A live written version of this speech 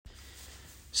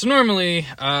So normally,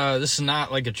 this is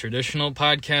not like a traditional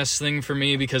podcast thing for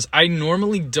me because I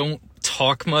normally don't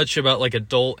talk much about like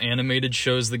adult animated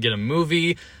shows that get a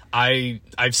movie. I've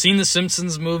seen the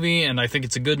Simpsons movie and I think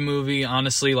it's a good movie,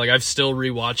 honestly. Like, I've still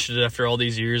rewatched it after all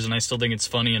these years and I still think it's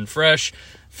funny and fresh.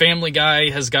 Family Guy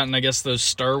has gotten, I guess, those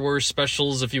Star Wars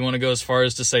specials, if you want to go as far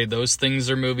as to say those things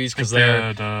are movies, because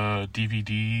they're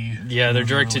DVD. Yeah, they're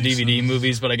direct-to-DVD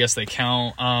movies, but I guess they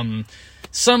count.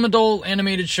 Some adult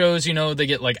animated shows, you know, they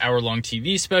get like hour-long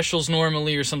TV specials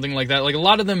normally or something like that. Like, a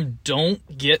lot of them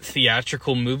don't get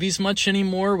theatrical movies much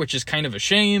anymore, which is kind of a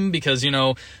shame because, you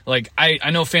know, like,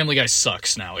 I know Family Guy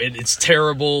sucks now. It's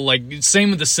terrible. Like, same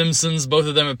with The Simpsons. Both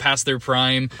of them have passed their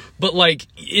prime. But, like,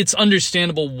 it's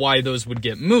understandable why those would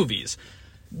get movies.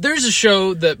 There's a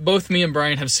show that both me and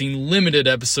Brian have seen limited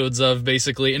episodes of,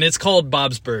 basically, and it's called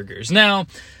Bob's Burgers. Now,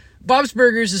 Bob's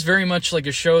Burgers is very much like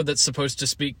a show that's supposed to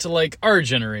speak to, like, our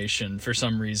generation for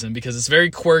some reason, because it's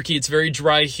very quirky, it's very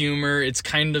dry humor, it's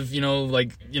kind of, you know, like,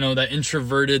 you know, that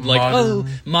introverted, like,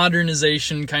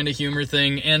 modernization kind of humor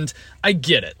thing, and I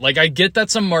get it. Like, I get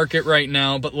that's a market right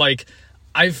now, but, like,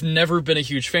 I've never been a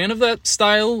huge fan of that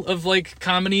style of, like,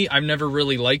 comedy. I've never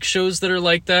really liked shows that are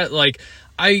like that. Like,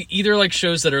 I either like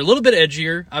shows that are a little bit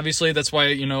edgier, obviously, that's why,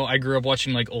 you know, I grew up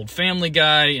watching, like, old Family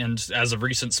Guy, and as of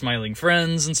recent, Smiling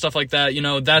Friends, and stuff like that, you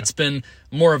know, that's been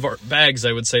more of our bags,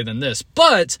 I would say, than this.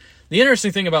 But the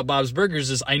interesting thing about Bob's Burgers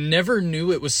is I never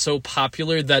knew it was so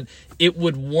popular that it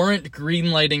would warrant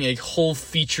greenlighting a whole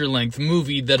feature-length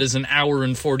movie that is an hour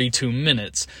and 42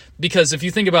 minutes. Because if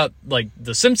you think about, like,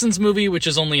 the Simpsons movie, which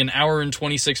is only an hour and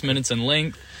 26 minutes in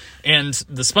length, and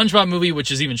the SpongeBob movie,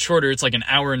 which is even shorter, it's like an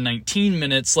hour and 19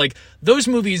 minutes. Like, those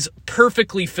movies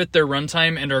perfectly fit their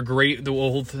runtime and are great the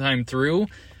whole time through.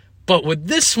 But with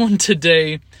this one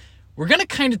today, we're going to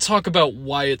kind of talk about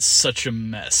why it's such a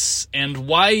mess and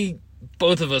why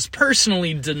both of us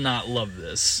personally did not love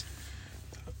this.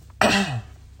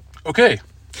 Okay,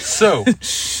 so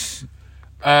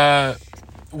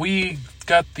we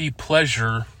got the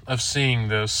pleasure of seeing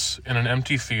this in an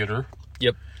empty theater.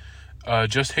 Yep.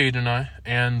 Just Hayden and I,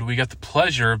 and we got the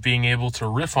pleasure of being able to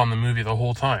riff on the movie the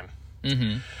whole time.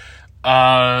 Mm-hmm.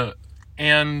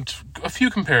 And a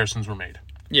few comparisons were made.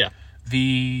 Yeah.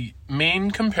 The main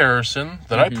comparison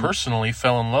that I personally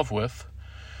fell in love with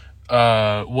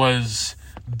was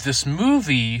this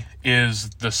movie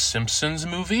is the Simpsons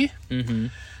movie,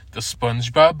 the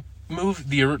SpongeBob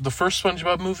movie, the first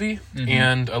SpongeBob movie,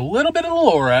 and a little bit of the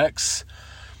Lorax,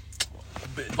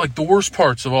 like the worst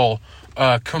parts of all,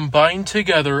 combined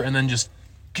together and then just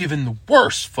given the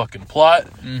worst fucking plot.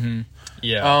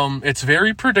 Yeah. It's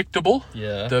very predictable.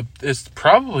 Yeah. It's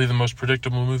probably the most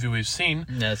predictable movie we've seen.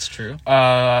 That's true.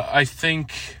 I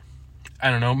think,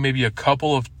 I don't know, maybe a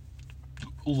couple of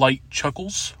light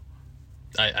chuckles.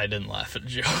 I didn't laugh at a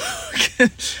joke.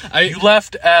 You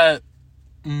laughed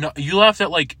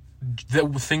at like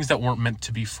things that weren't meant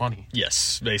to be funny.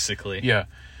 Yes, basically. Yeah.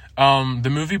 The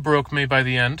movie broke me by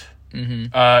the end.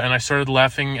 And I started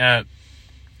laughing at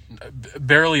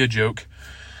barely a joke.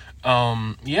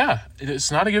 Yeah,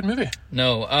 it's not a good movie.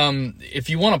 No, if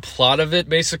you want a plot of it,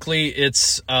 basically,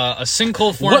 it's a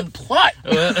sinkhole form. What plot?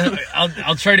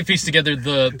 I'll try to piece together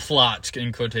the plot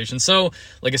in quotation. So,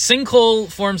 like, a sinkhole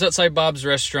forms outside Bob's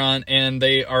restaurant, and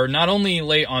they are not only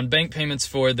late on bank payments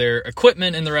for their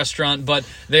equipment in the restaurant, but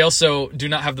they also do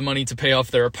not have the money to pay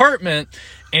off their apartment.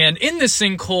 And in this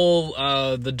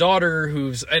sinkhole, the daughter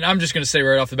and I'm just going to say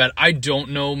right off the bat, I don't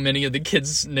know many of the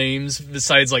kids' names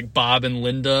besides, like, Bob and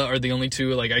Linda are the only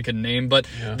two, like, I could name. But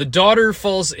the daughter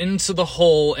falls into the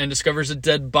hole and discovers a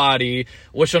dead body,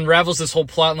 which unravels this whole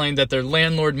plotline that their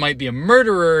landlord might be a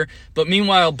murderer. But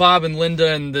meanwhile, Bob and Linda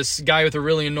and this guy with a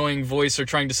really annoying voice are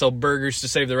trying to sell burgers to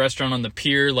save the restaurant on the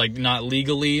pier, like, not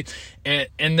legally.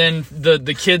 And then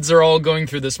the kids are all going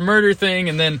through this murder thing,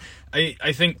 and then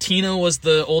I think Tina was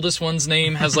the oldest one's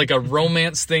name, has like a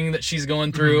romance thing that she's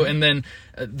going through, and then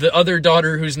the other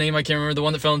daughter, whose name I can't remember, the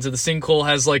one that fell into the sinkhole,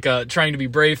 has like a trying to be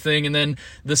brave thing, and then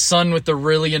the son with the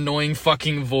really annoying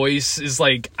fucking voice is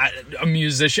like a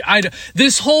musician.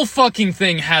 This whole fucking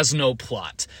thing has no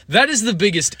plot. That is the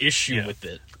biggest issue with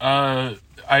it.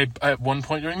 At one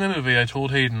point during the movie, I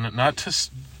told Hayden not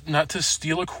to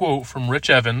steal a quote from Rich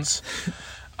Evans.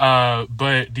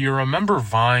 But do you remember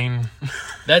Vine?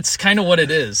 That's kind of what it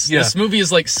is. Yeah. This movie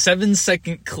is like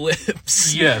 7-second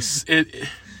clips. Yes.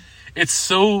 It's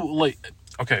so, like,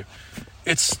 okay.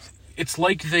 It's it's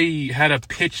like they had a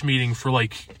pitch meeting for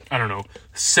like, I don't know,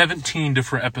 17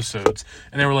 different episodes,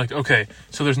 and they were like, okay,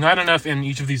 so there's not enough in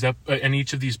each of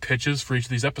these pitches for each of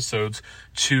these episodes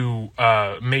to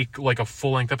make like a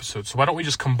full-length episode. So why don't we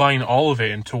just combine all of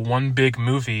it into one big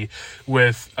movie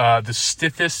with the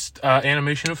stiffest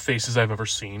animation of faces I've ever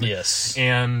seen. Yes.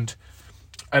 And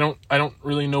I don't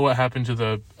really know what happened to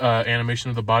the animation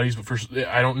of the bodies, but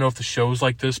I don't know if the show's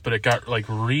like this, but it got like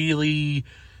really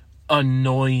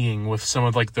annoying with some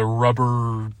of like the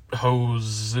rubber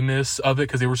hoseness of it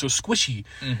because they were so squishy,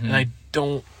 and I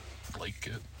don't like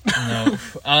it.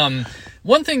 No.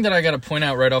 One thing that I got to point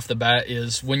out right off the bat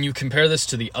is when you compare this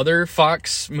to the other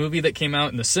Fox movie that came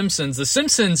out in The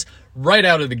Simpsons right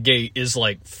out of the gate is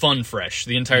like fun fresh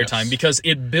the entire time because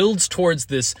it builds towards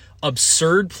this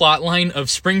absurd plot line of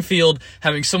Springfield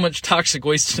having so much toxic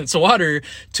waste in its water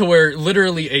to where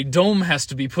literally a dome has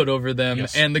to be put over them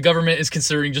and the government is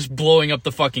considering just blowing up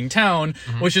the fucking town,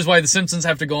 which is why the Simpsons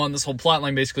have to go on this whole plot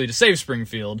line basically to save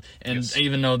Springfield. And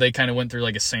even though they kind of went through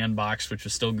like a sandbox, which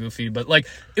was still goofy, but like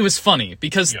it was funny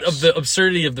because of the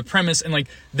absurdity of the premise, and like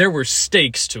there were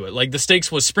stakes to it. Like the stakes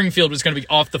was Springfield was going to be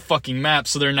off the fucking map,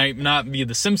 so there might not be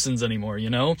the Simpsons anymore, you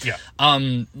know?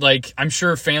 Like I'm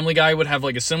sure Family Guy would have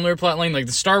like a similar plot line. Like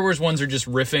the Star Wars ones are just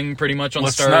riffing pretty much on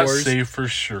Star Wars. Let's not say for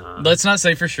sure. Let's not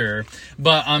say for sure,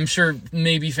 but I'm sure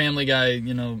maybe Family Guy,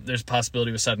 you know, there's a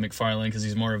possibility with Seth MacFarlane because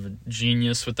he's more of a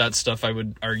genius with that stuff, I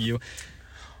would argue.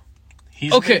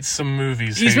 He's made some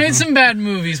movies. He's made some bad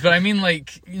movies, but I mean,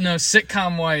 like, you know,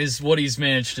 sitcom-wise, what he's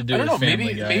managed to do with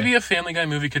Family Guy. Maybe a Family Guy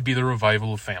movie could be the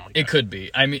revival of Family Guy. It could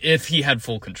be. I mean, if he had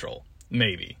full control.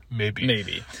 Maybe.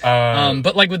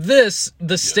 But like with this,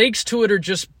 the stakes to it are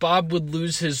just Bob would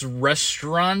lose his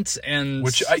restaurant and...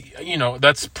 Which,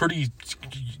 that's pretty...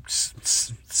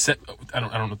 I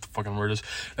don't know what the fucking word is.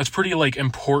 That's pretty, like,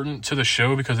 important to the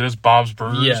show because it is Bob's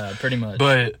Burgers. Yeah, pretty much.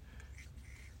 But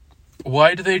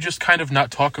why do they just kind of not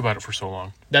talk about it for so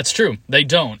long? That's true. They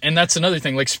don't. And that's another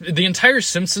thing. Like, the entire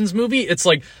Simpsons movie, it's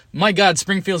like, my God,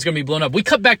 Springfield's gonna be blown up. We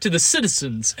cut back to the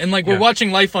citizens, and, like, we're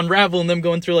watching life unravel and them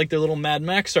going through, like, their little Mad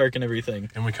Max arc and everything.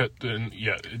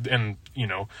 And you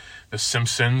know, the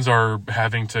Simpsons are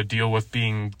having to deal with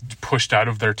being pushed out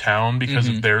of their town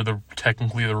because they're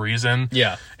technically the reason.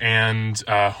 Yeah. And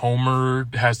Homer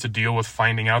has to deal with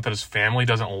finding out that his family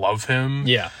doesn't love him.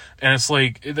 Yeah. And it's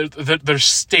like, there's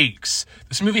stakes.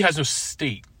 This movie has no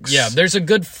stakes. Yeah, there's a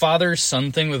good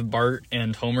father-son thing with Bart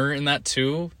and Homer in that,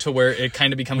 too, to where it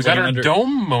kind of becomes like a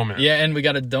dome moment. Yeah, and we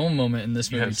got a dome moment in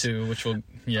this movie, too, which we'll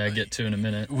get to in a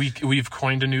minute. We've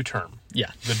coined a new term. Yeah.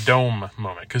 The dome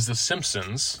moment. Because The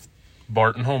Simpsons,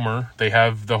 Bart and Homer, they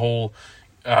have the whole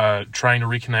trying to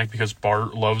reconnect because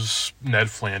Bart loves Ned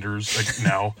Flanders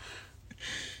now.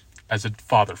 As a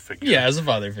father figure. Yeah, as a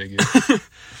father figure.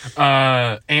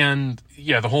 And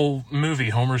the whole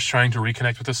movie, Homer's trying to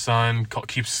reconnect with his son,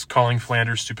 keeps calling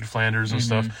Flanders stupid Flanders and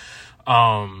stuff.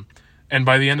 And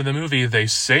by the end of the movie, they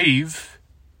save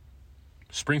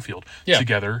Springfield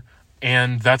together,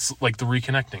 and that's like the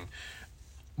reconnecting.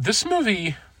 This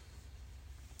movie,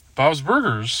 Bob's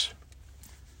Burgers,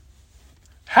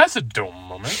 has a dome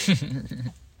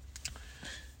moment,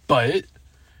 but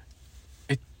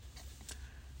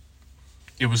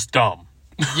it was dumb.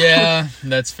 Yeah,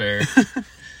 that's fair.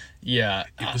 Yeah.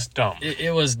 It was dumb.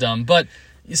 It was dumb. But,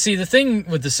 you see, the thing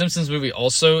with the Simpsons movie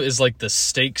also is, like, the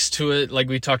stakes to it, like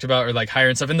we talked about, are, like, higher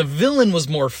and stuff. And the villain was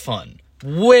more fun.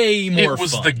 Way more fun. It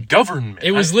was the government.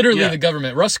 It was literally the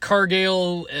government. Russ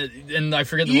Cargill, and I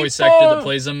forget the voice actor that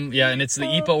plays him. Yeah, and it's the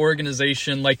EPA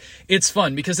organization. Like, it's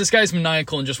fun because this guy's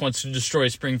maniacal and just wants to destroy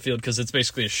Springfield because it's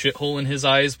basically a shithole in his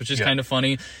eyes, which is kind of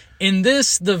funny. In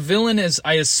this, the villain is,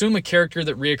 I assume, a character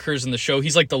that reoccurs in the show.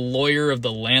 He's like the lawyer of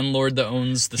the landlord that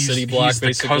owns the city block,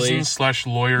 basically. He's the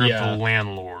cousin/lawyer of the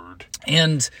landlord.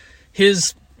 And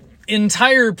his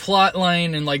entire plot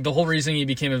line and like the whole reason he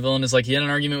became a villain is like he had an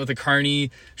argument with a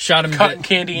carny, shot him Cotton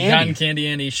Candy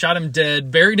Andy, shot him dead,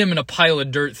 buried him in a pile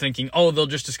of dirt thinking, oh, they'll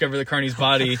just discover the carny's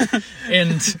body.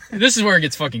 And this is where it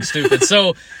gets fucking stupid.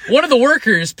 So one of the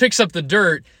workers picks up the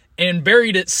dirt and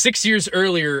buried it 6 years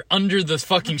earlier under the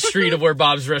fucking street of where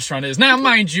Bob's restaurant is. Now,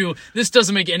 mind you, this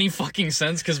doesn't make any fucking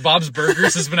sense because Bob's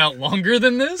Burgers has been out longer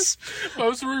than this.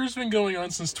 Bob's Burgers has been going on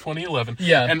since 2011.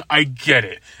 Yeah. And I get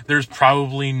it. There's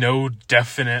probably no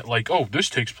definite, like, oh, this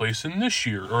takes place in this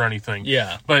year or anything.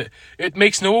 Yeah. But it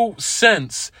makes no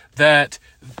sense that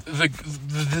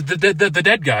the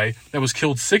dead guy that was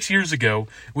killed 6 years ago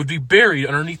would be buried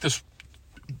underneath this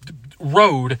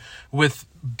road with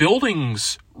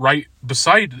buildings right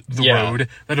beside the road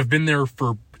that have been there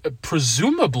for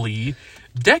presumably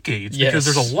decades because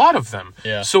there's a lot of them.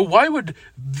 Yeah. So why would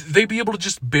they be able to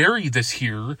just bury this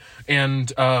here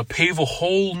and pave a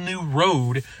whole new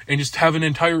road and just have an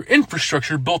entire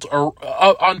infrastructure built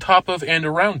on top of and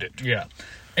around it? Yeah.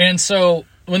 And so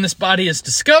when this body is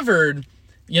discovered,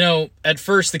 you know, at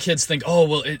first the kids think, oh,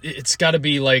 well, it's got to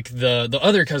be like the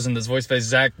other cousin that's voiced by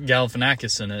Zach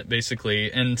Galifianakis in it,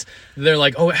 basically. And they're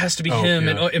like, oh, it has to be him.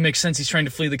 Yeah. And it makes sense. He's trying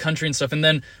to flee the country and stuff. And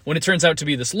then when it turns out to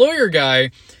be this lawyer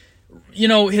guy, you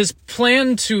know, his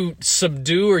plan to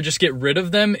subdue or just get rid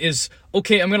of them is,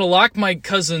 okay, I'm going to lock my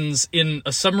cousins in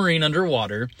a submarine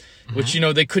underwater, which, you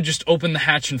know, they could just open the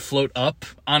hatch and float up,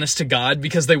 honest to God,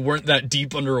 because they weren't that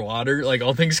deep underwater, like,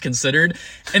 all things considered.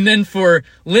 And then for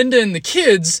Linda and the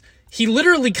kids, he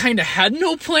literally kind of had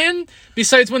no plan,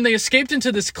 besides when they escaped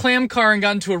into this clam car and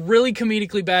got into a really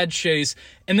comedically bad chase,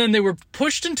 and then they were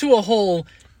pushed into a hole,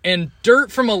 and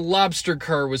dirt from a lobster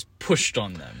car was pushed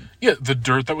on them. Yeah, the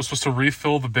dirt that was supposed to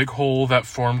refill the big hole that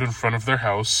formed in front of their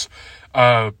house.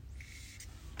 What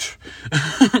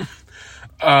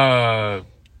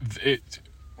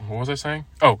was I saying?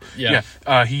 Oh, yeah.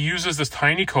 He uses this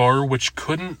tiny car, which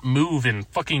couldn't move in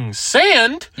fucking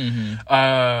sand.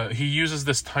 He uses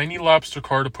this tiny lobster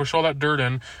car to push all that dirt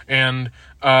in, and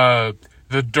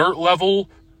the dirt level,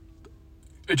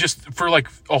 it just, for like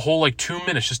a whole like 2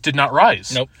 minutes, just did not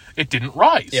rise. Nope. It didn't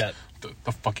rise. Yeah.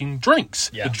 The fucking drinks.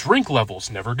 Yeah. The drink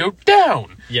levels never go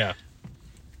down. Yeah.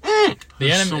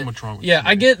 There's so much wrong with Yeah, this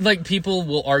I movie. get, like, people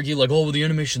will argue, like, oh, well, the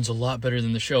animation's a lot better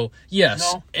than the show.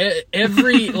 Yes. No.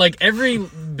 Every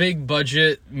big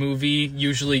budget movie,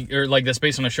 usually, or, like, that's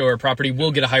based on a show or a property,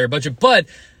 will get a higher budget, but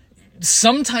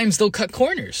sometimes they'll cut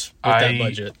corners with that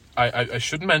budget. I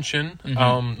should mention,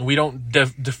 we don't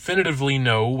definitively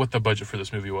know what the budget for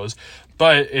this movie was,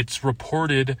 but it's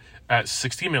reported at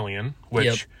 $60 million,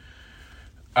 which...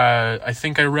 I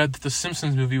think I read that the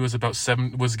Simpsons movie was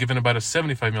given about a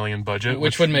 $75 million budget,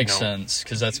 which would make sense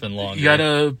because that's been longer. You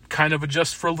gotta kind of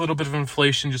adjust for a little bit of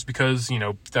inflation, just because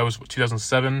that was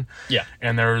 2007. Yeah,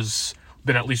 and there's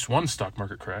been at least one stock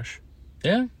market crash.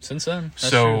 Yeah, since then. That's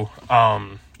so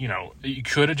true. You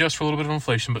could adjust for a little bit of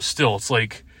inflation, but still, it's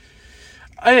like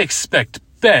I expect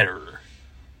better.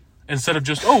 Instead of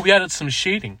just we added some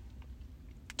shading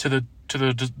to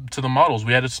the models,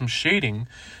 we added some shading.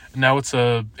 Now it's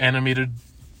a animated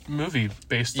movie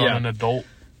based on an adult.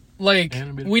 Like,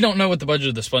 animated. We don't know what the budget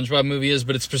of the SpongeBob movie is,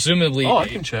 but it's presumably... Oh, I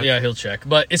can check. Yeah, he'll check.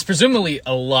 But it's presumably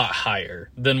a lot higher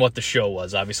than what the show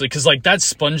was, obviously. Because, like, that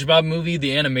SpongeBob movie,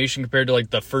 the animation compared to, like,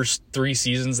 the first 3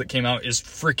 seasons that came out is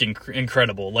freaking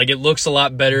incredible. Like, it looks a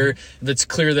lot better. It's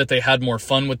clear that they had more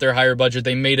fun with their higher budget.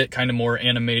 They made it kind of more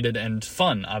animated and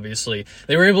fun, obviously.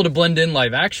 They were able to blend in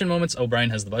live action moments. Oh, Brian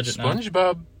has the budget now.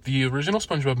 SpongeBob, the original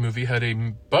SpongeBob movie, had a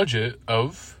budget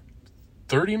of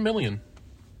 $30 million.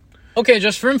 Okay,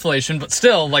 just for inflation, but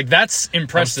still, like, that's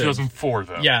impressive. That was 2004,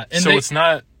 though. Yeah. And so it's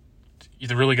not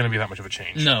really going to be that much of a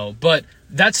change. No, but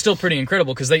that's still pretty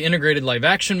incredible because they integrated live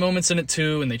action moments in it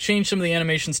too, and they changed some of the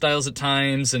animation styles at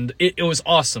times, and it was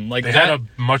awesome. Like, they had a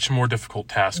much more difficult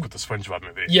task with the SpongeBob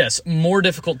movie. Yes, more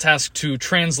difficult task to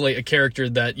translate a character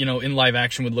that, in live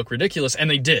action would look ridiculous, and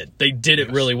they did. They did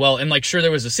it really well. And, like, sure,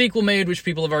 there was a sequel made, which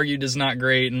people have argued is not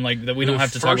great, and, like, that we don't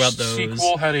have to talk about those. The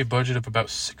sequel had a budget of about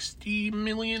 $60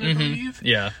 million, I believe.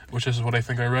 Yeah. Which is what I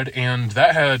think I read. And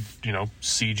that had,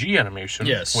 CG animation.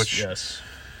 Yes, which, yes.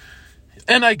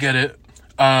 And I get it.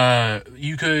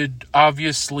 You could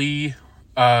obviously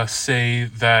say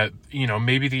that,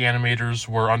 maybe the animators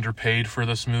were underpaid for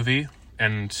this movie.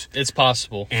 And it's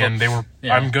possible. And they were,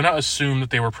 I'm going to assume that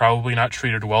they were probably not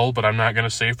treated well, but I'm not going to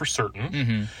say for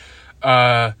certain.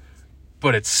 But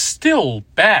it's still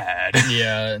bad.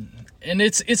 Yeah. And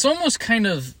it's almost kind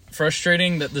of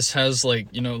frustrating that this has, like,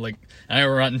 I know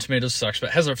Rotten Tomatoes sucks, but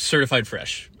it has a certified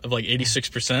fresh of, like,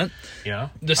 86%. Yeah.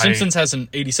 The Simpsons has an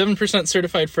 87%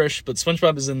 certified fresh, but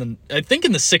SpongeBob is in the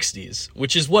 60s,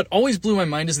 which is what always blew my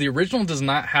mind, is the original does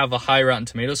not have a high Rotten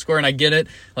Tomatoes score, and I get it.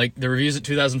 Like, the reviews at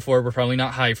 2004 were probably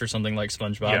not high for something like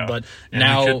SpongeBob, but and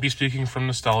now... we could be speaking from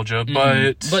nostalgia,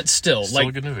 but still, like,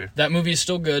 a good movie. That movie is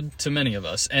still good to many of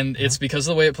us, and it's because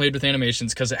of the way it played with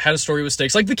animations, because it had a story with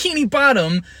stakes. Like, Bikini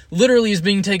Bottom literally is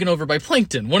being taken over by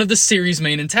Plankton, one of the series'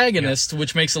 main antagonists,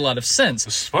 which makes a lot of sense.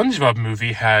 The SpongeBob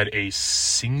movie had a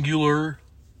singular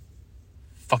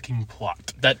fucking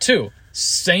plot. That too.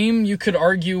 Same, you could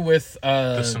argue with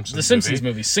the Simpsons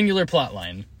movie. Singular plot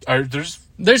line. There's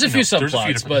a few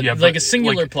subplots, but like a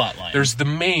singular plot line. There's the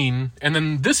main, and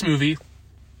then this movie,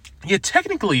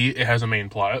 technically it has a main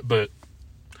plot, but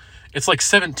it's like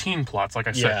 17 plots, like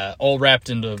I said. Yeah, all wrapped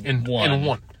into one. In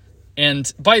one.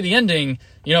 And by the ending,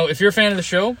 you know, if you're a fan of the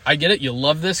show, I get it. You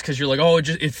love this because you're like, oh,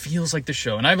 it feels like the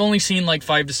show. And I've only seen like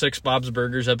 5 to 6 Bob's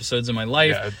Burgers episodes in my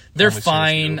life. Yeah, they're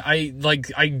fine. I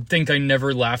think I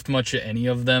never laughed much at any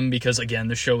of them because, again,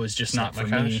 the show is just not for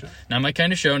me. Not my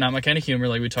kind of show, not my kind of humor,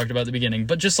 like we talked about at the beginning.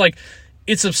 But just like,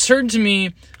 it's absurd to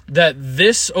me that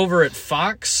this over at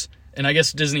Fox, and I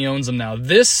guess Disney owns them now,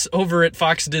 this over at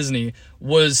Fox Disney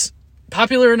was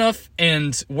popular enough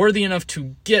and worthy enough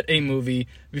to get a movie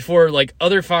before like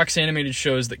other Fox animated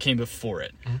shows that came before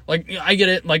it. Mm-hmm. Like, I get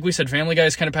it. Like we said, Family Guy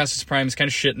is kind of past its prime. It's kind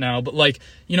of shit now. But like,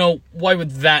 you know, why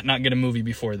would that not get a movie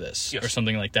before this or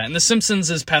something like that? And The Simpsons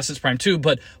is past its prime too.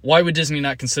 But why would Disney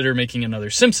not consider making another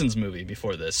Simpsons movie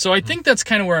before this? So I think that's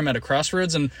kind of where I'm at a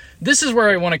crossroads. And this is where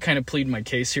I want to kind of plead my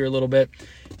case here a little bit.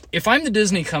 If I'm the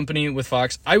Disney company with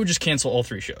Fox, I would just cancel all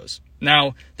 3 shows.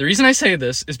 Now, the reason I say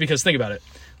this is because, think about it.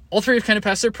 All 3 have kind of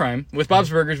passed their prime. With Bob's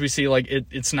Burgers, we see, like,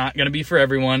 it's not going to be for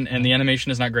everyone, and the animation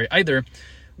is not great either.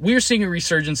 We are seeing a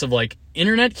resurgence of, like,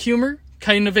 internet humor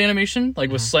kind of animation,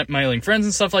 like with Smiling Friends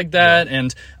and stuff like that,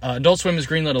 and Adult Swim has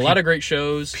greenlit a lot of great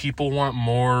shows. People want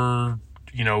more,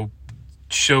 you know,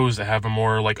 shows that have a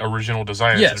more, like, original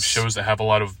design instead of shows that have a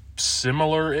lot of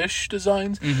similar-ish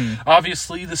designs.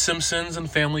 Obviously, The Simpsons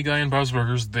and Family Guy and Bob's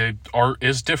Burgers, the art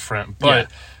is different, but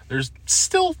there's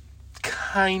still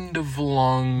kind of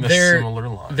along a similar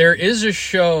line. There is a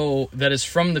show that is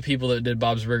from the people that did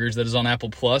Bob's Burgers that is on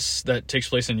Apple Plus that takes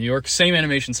place in New York. Same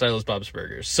animation style as Bob's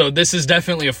Burgers. So this is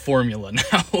definitely a formula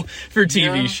now for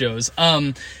TV shows.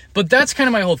 But that's kind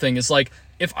of my whole thing. Is like,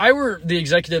 if I were the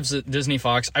executives at Disney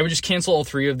Fox, I would just cancel all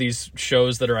 3 of these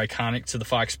shows that are iconic to the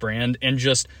Fox brand and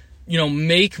just, you know,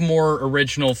 make more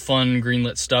original, fun,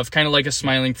 greenlit stuff. Kind of like a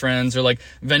Smiling Friends or like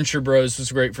Venture Bros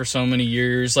was great for so many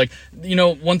years. Like, you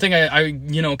know, one thing I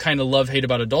you know, kind of love, hate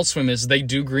about Adult Swim is they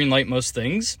do greenlight most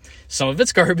things. Some of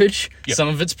it's garbage. Some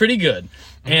of it's pretty good.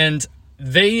 And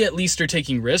they at least are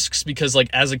taking risks because, like,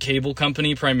 as a cable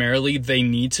company, primarily, they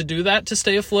need to do that to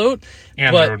stay afloat.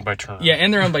 And they're owned by Turner. Yeah,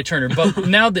 and they're owned by Turner. But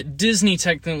now that Disney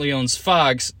technically owns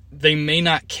Fox, they may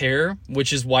not care,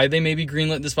 which is why they maybe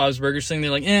greenlit this Bob's Burgers thing. They're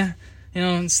like, you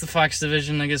know, it's the Fox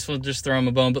division. I guess we'll just throw them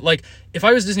a bone. But, like, if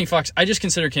I was Disney Fox, I just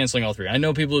consider canceling all 3. I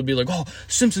know people would be like, oh,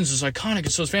 Simpsons is iconic,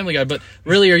 and so is Family Guy. But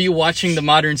really, are you watching the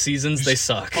modern seasons? They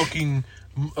suck. Fucking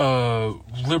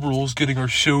liberals getting our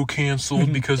show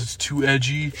canceled because it's too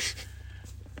edgy.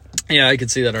 Yeah, I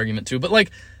could see that argument too. But,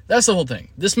 like, that's the whole thing.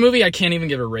 This movie, I can't even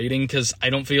give a rating because I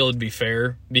don't feel it'd be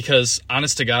fair. Because,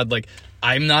 honest to God, like,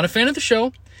 I'm not a fan of the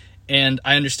show. And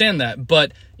I understand that,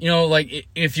 but, you know, like,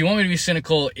 if you want me to be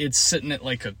cynical, it's sitting at,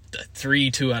 like, a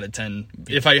 2 out of 10,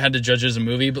 if I had to judge it as a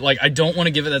movie. But, like, I don't want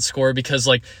to give it that score because,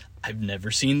 like, I've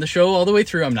never seen the show all the way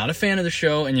through. I'm not a fan of the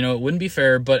show, and, you know, it wouldn't be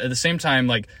fair. But at the same time,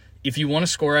 like, if you want to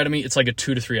score out of me, it's like a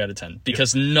 2 to 3 out of 10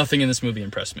 because nothing in this movie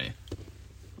impressed me.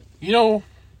 You know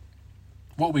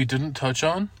what we didn't touch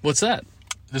on? What's that?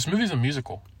 This movie's a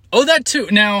musical. Oh, that too.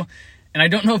 Now, and I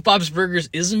don't know if Bob's Burgers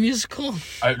is a musical.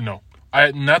 No.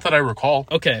 Not that I recall.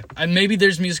 Okay. And maybe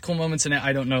there's musical moments in it.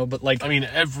 I don't know. But, like, I mean,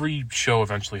 every show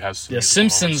eventually has some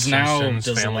Simpsons now Simpsons,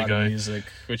 does Family a lot Guy. of music,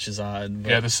 which is odd. But...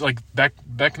 Yeah, this, like,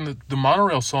 back in the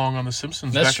monorail song on The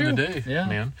Simpsons in the day,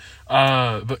 man.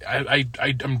 But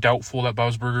I'm doubtful that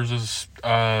Bob's Burgers is,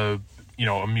 you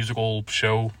know, a musical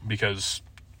show because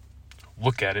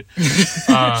look at it.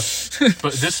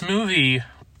 But this movie,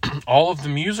 all of the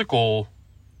musical,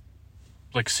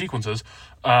 like, sequences,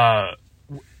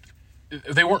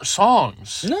 they weren't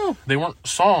songs. No, they weren't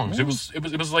songs. No.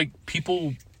 It was like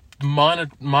people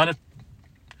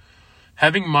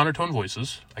having monotone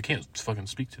voices. I can't fucking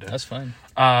speak today. That's fine.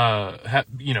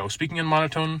 You know, speaking in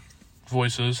monotone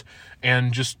voices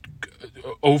and just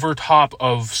over top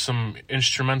of some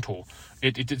instrumental.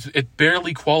 It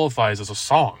barely qualifies as a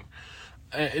song.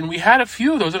 And we had a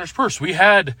few of those interspersed. We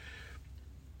had,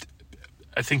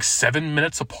 I think, 7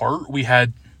 minutes apart. We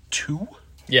had 2.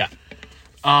 Yeah.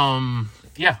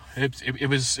 Yeah, it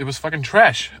was fucking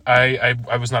trash. I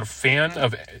was not a fan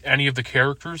of any of the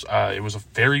characters. It was a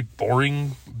very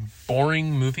boring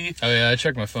movie. Oh yeah, I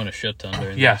checked my phone a shit ton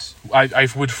during this. I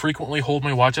would frequently hold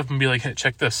my watch up and be like, hey,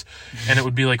 check this. And it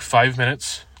would be like 5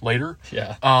 minutes later.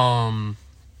 Yeah.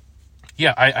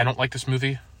 Yeah, I don't like this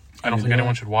movie. I don't think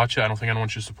anyone should watch it. I don't think anyone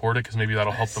should support it because maybe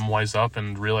that'll help them wise up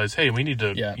and realize, hey, we need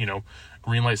to, you know,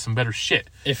 greenlight some better shit.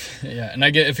 And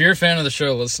I get, if you're a fan of the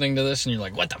show listening to this and you're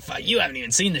like, what the fuck, you haven't even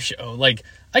seen the show, like,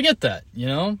 I get that, you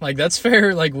know, like, that's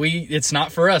fair. Like, it's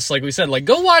not for us. Like we said, like,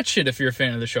 go watch it if you're a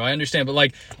fan of the show. I understand, but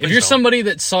like, if you're somebody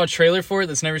that saw a trailer for it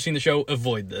that's never seen the show,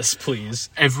 avoid this, please.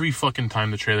 Every fucking time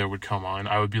the trailer would come on,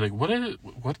 I would be like, what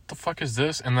the fuck is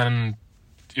this? And then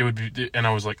it would be, and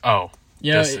I was like, oh,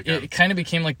 You know, it kind of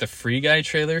became like the Free Guy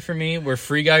trailer for me, where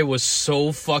Free Guy was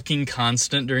so fucking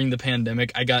constant during the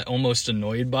pandemic, I got almost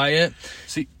annoyed by it.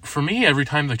 See, for me, every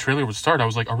time the trailer would start, I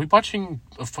was like, are we watching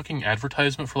a fucking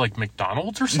advertisement for, like,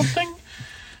 McDonald's or something?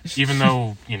 Even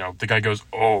though, you know, the guy goes,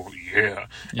 oh, yeah.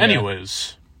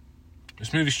 Anyways,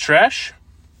 this movie's trash.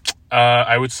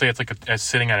 I would say it's like it's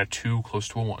sitting at a 2, close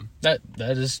to a 1. That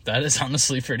is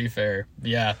honestly pretty fair.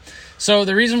 Yeah. So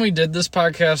the reason we did this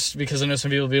podcast, because I know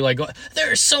some people will be like,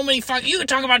 there's so many you could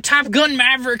talk about Top Gun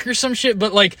Maverick or some shit,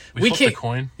 but like we flipped a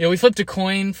coin. Yeah, we flipped a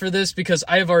coin for this because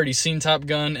I have already seen Top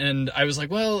Gun, and I was like,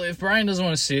 well, if Brian doesn't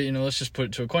want to see it, you know, let's just put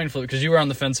it to a coin flip, because you were on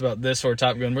the fence about this or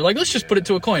Top Gun. We're like, let's just put it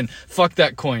to a coin. Fuck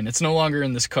that coin. It's no longer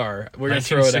in this car. We're gonna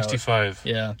throw it out. 1965.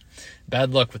 Yeah.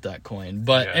 Bad luck with that coin.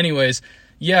 But anyways.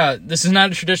 Yeah, this is not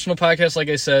a traditional podcast, like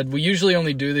I said. We usually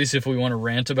only do these if we want to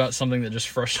rant about something that just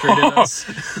frustrated us.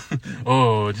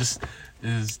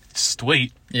 Just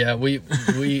wait. Yeah, we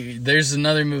there's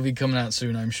another movie coming out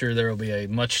soon. I'm sure there will be a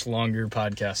much longer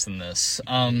podcast than this.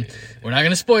 We're not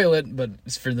going to spoil it, but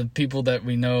it's for the people that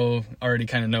we know already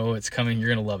kind of know it's coming.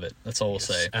 You're going to love it. That's all we'll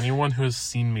say. Anyone who has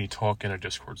seen me talk in a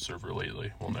Discord server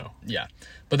lately will know. Yeah.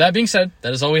 But that being said,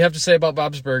 that is all we have to say about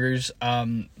Bob's Burgers.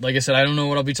 Like I said, I don't know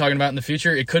what I'll be talking about in the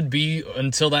future. It could be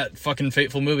until that fucking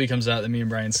fateful movie comes out that me and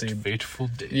Brian see. Fateful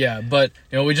day. Yeah, but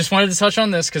you know, we just wanted to touch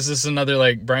on this because this is another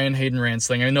like Brian Hayden rants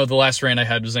thing. I know the last rant I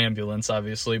had was Ambulance,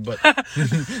 obviously, but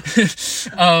that's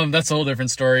a whole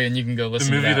different story, and you can go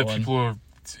listen to that one. The movie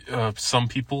that some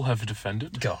people have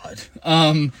defended. God.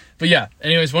 But yeah,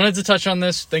 anyways, wanted to touch on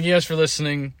this. Thank you guys for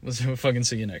listening. Let's fucking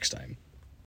see you next time.